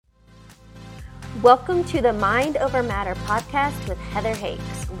Welcome to the Mind Over Matter podcast with Heather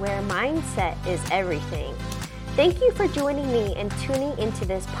Hakes, where mindset is everything. Thank you for joining me and tuning into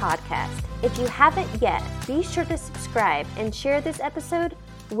this podcast. If you haven't yet, be sure to subscribe and share this episode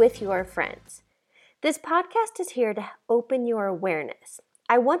with your friends. This podcast is here to open your awareness.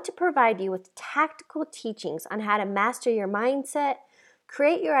 I want to provide you with tactical teachings on how to master your mindset,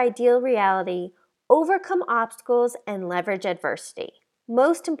 create your ideal reality, overcome obstacles, and leverage adversity.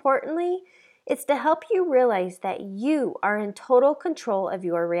 Most importantly, it's to help you realize that you are in total control of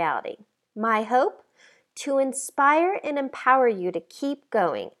your reality. My hope? To inspire and empower you to keep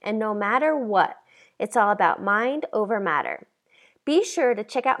going, and no matter what, it's all about mind over matter. Be sure to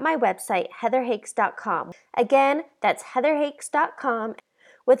check out my website, heatherhakes.com. Again, that's heatherhakes.com.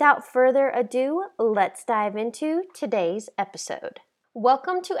 Without further ado, let's dive into today's episode.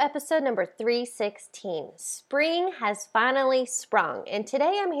 Welcome to episode number 316. Spring has finally sprung, and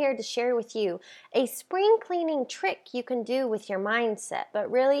today I'm here to share with you a spring cleaning trick you can do with your mindset.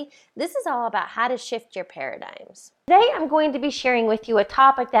 But really, this is all about how to shift your paradigms. Today I'm going to be sharing with you a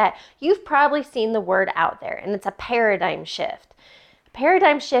topic that you've probably seen the word out there, and it's a paradigm shift.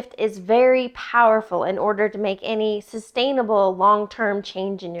 Paradigm shift is very powerful in order to make any sustainable long-term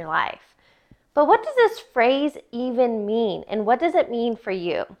change in your life. But what does this phrase even mean, and what does it mean for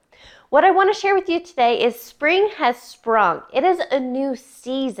you? What I want to share with you today is spring has sprung. It is a new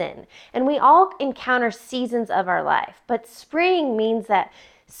season, and we all encounter seasons of our life. But spring means that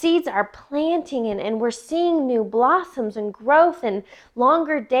seeds are planting and we're seeing new blossoms and growth and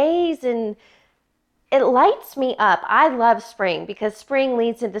longer days, and it lights me up. I love spring because spring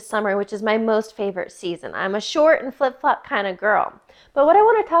leads into summer, which is my most favorite season. I'm a short and flip-flop kind of girl. But what I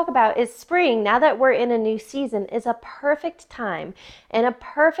want to talk about is spring, now that we're in a new season, is a perfect time and a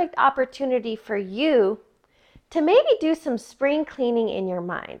perfect opportunity for you to maybe do some spring cleaning in your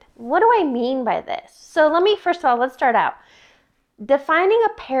mind. What do I mean by this? So let's start out. Defining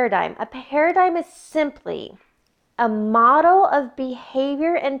a paradigm. A paradigm is simply a model of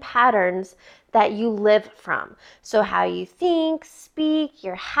behavior and patterns that you live from. So how you think, speak,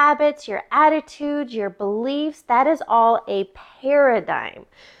 your habits, your attitudes, your beliefs, that is all a paradigm.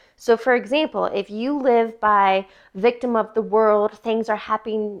 So for example, if you live by victim of the world, things are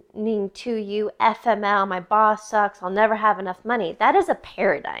happening to you, FML, my boss sucks, I'll never have enough money, that is a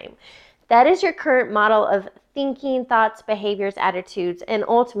paradigm. That is your current model of thinking, thoughts, behaviors, attitudes, and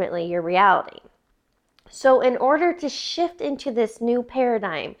ultimately your reality. So in order to shift into this new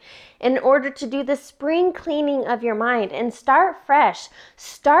paradigm, in order to do the spring cleaning of your mind and start fresh,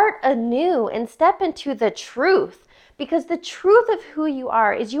 start anew, and step into the truth, because the truth of who you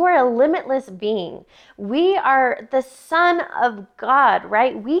are is you are a limitless being. We are the Son of God,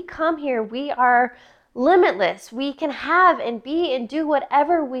 right? We come here, we are limitless. We can have and be and do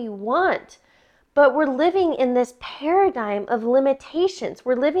whatever we want. But we're living in this paradigm of limitations.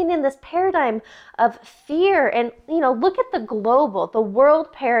 We're living in this paradigm of fear. And, look at the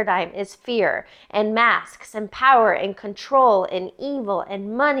world paradigm is fear and masks and power and control and evil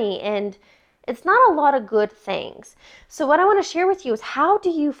and money. And it's not a lot of good things. So what I want to share with you is how do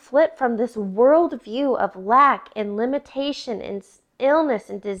you flip from this world view of lack and limitation and illness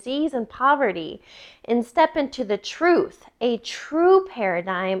and disease and poverty and step into the truth, a true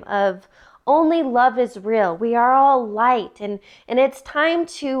paradigm of only love is real. We are all light, and it's time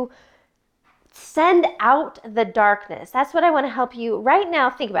to send out the darkness. That's what I want to help you right now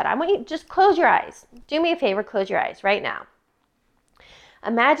think about. I want you to just close your eyes. Do me a favor, close your eyes right now.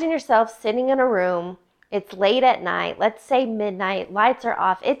 Imagine yourself sitting in a room. It's late at night, let's say midnight, lights are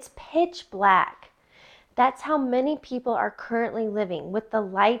off, it's pitch black. That's how many people are currently living, with the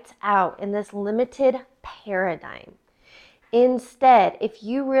lights out in this limited paradigm. Instead, if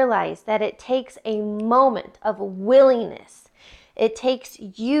you realize that it takes a moment of willingness, it takes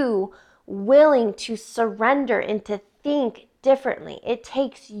you willing to surrender and to think differently. It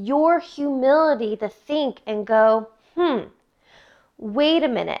takes your humility to think and go, wait a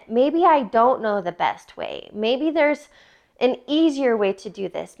minute, maybe I don't know the best way. Maybe there's an easier way to do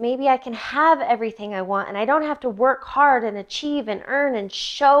this. Maybe I can have everything I want and I don't have to work hard and achieve and earn and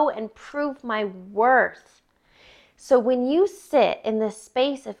show and prove my worth. So when you sit in this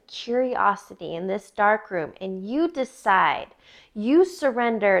space of curiosity in this dark room and you decide, you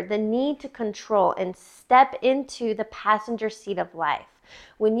surrender the need to control and step into the passenger seat of life.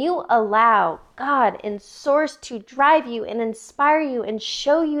 When you allow God and Source to drive you and inspire you and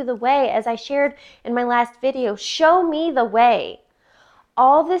show you the way, as I shared in my last video, show me the way.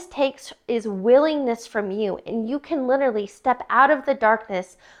 All this takes is willingness from you, and you can literally step out of the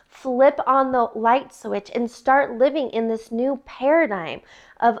darkness, flip on the light switch and start living in this new paradigm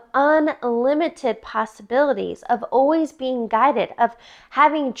of unlimited possibilities, of always being guided, of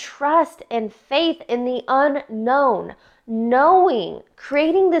having trust and faith in the unknown, knowing,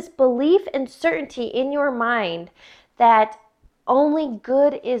 creating this belief and certainty in your mind that only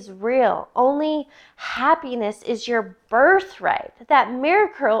good is real. Only happiness is your birthright. That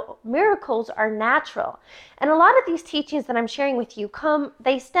miracles are natural. And a lot of these teachings that I'm sharing with you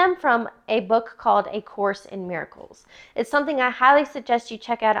they stem from a book called A Course in Miracles. It's something I highly suggest you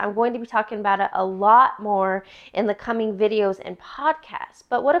check out. I'm going to be talking about it a lot more in the coming videos and podcasts.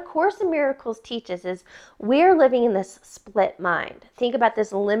 But what A Course in Miracles teaches is we're living in this split mind. Think about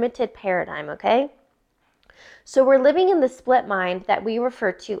this limited paradigm, okay? So we're living in the split mind that we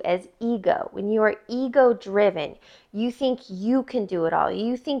refer to as ego. When you are ego driven, you think you can do it all.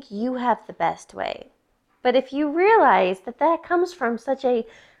 You think you have the best way. But if you realize that that comes from such a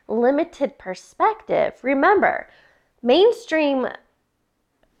limited perspective, remember, mainstream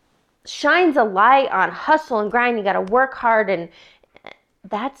shines a light on hustle and grind. You got to work hard, and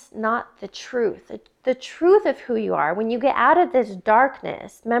that's not the truth. The truth of who you are, when you get out of this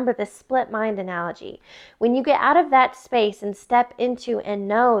darkness, remember the split mind analogy, when you get out of that space and step into and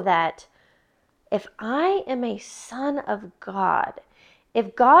know that if I am a son of God,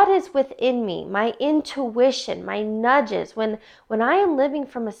 if God is within me, my intuition, my nudges, when I am living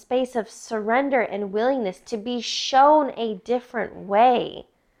from a space of surrender and willingness to be shown a different way,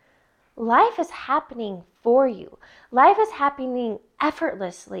 life is happening for you. Life is happening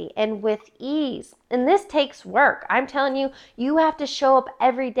effortlessly and with ease. And this takes work. I'm telling you, you have to show up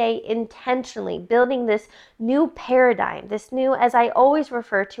every day intentionally, building this new paradigm, this new, as I always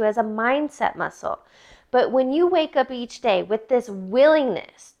refer to as a mindset muscle. But when you wake up each day with this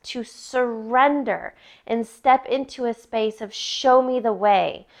willingness to surrender and step into a space of show me the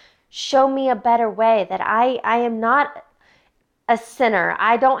way, show me a better way, that I am not a sinner.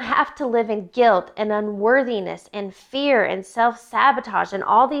 I don't have to live in guilt and unworthiness and fear and self-sabotage and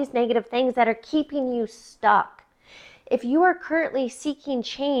all these negative things that are keeping you stuck. If you are currently seeking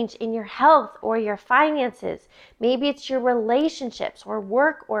change in your health or your finances, maybe it's your relationships or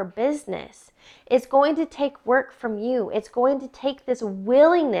work or business, it's going to take work from you. It's going to take this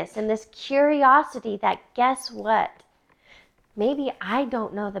willingness and this curiosity that, guess what? Maybe I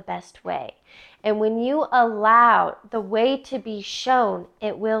don't know the best way. And when you allow the way to be shown,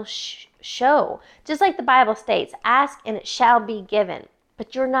 it will show. Just like the Bible states, ask and it shall be given.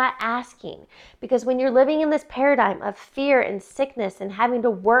 But you're not asking, because when you're living in this paradigm of fear and sickness and having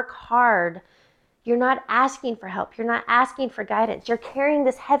to work hard, you're not asking for help. You're not asking for guidance. You're carrying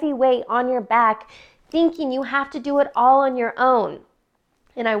this heavy weight on your back, thinking you have to do it all on your own.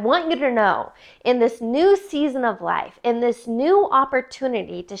 And I want you to know, in this new season of life, in this new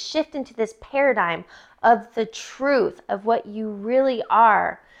opportunity to shift into this paradigm of the truth of what you really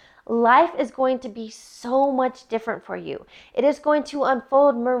are, life is going to be so much different for you. It is going to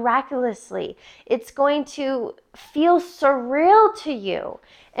unfold miraculously. It's going to feel surreal to you.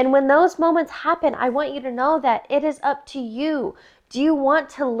 And when those moments happen, I want you to know that it is up to you. Do you want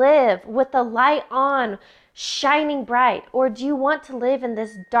to live with the light on, shining bright, or do you want to live in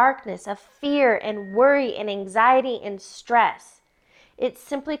this darkness of fear and worry and anxiety and stress? It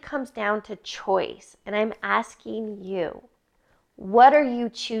simply comes down to choice. And I'm asking you, what are you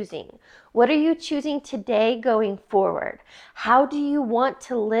choosing? What are you choosing today going forward? How do you want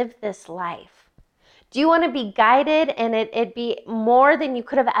to live this life? Do you want to be guided and it be more than you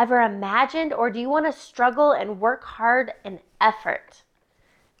could have ever imagined? Or do you want to struggle and work hard and effort?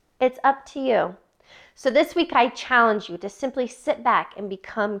 It's up to you. So this week I challenge you to simply sit back and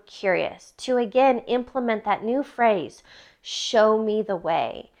become curious, to again implement that new phrase, show me the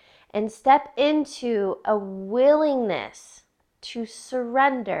way, and step into a willingness to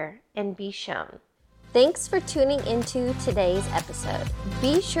surrender and be shown. Thanks for tuning into today's episode.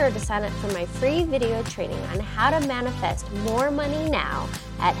 Be sure to sign up for my free video training on how to manifest more money now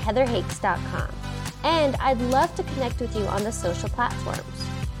at heatherhakes.com. And I'd love to connect with you on the social platforms.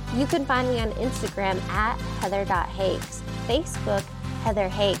 You can find me on Instagram at heather.hakes, Facebook Heather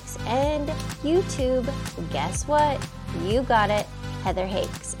Hakes, and YouTube, guess what? You got it, Heather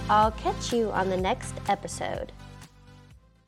Hakes. I'll catch you on the next episode.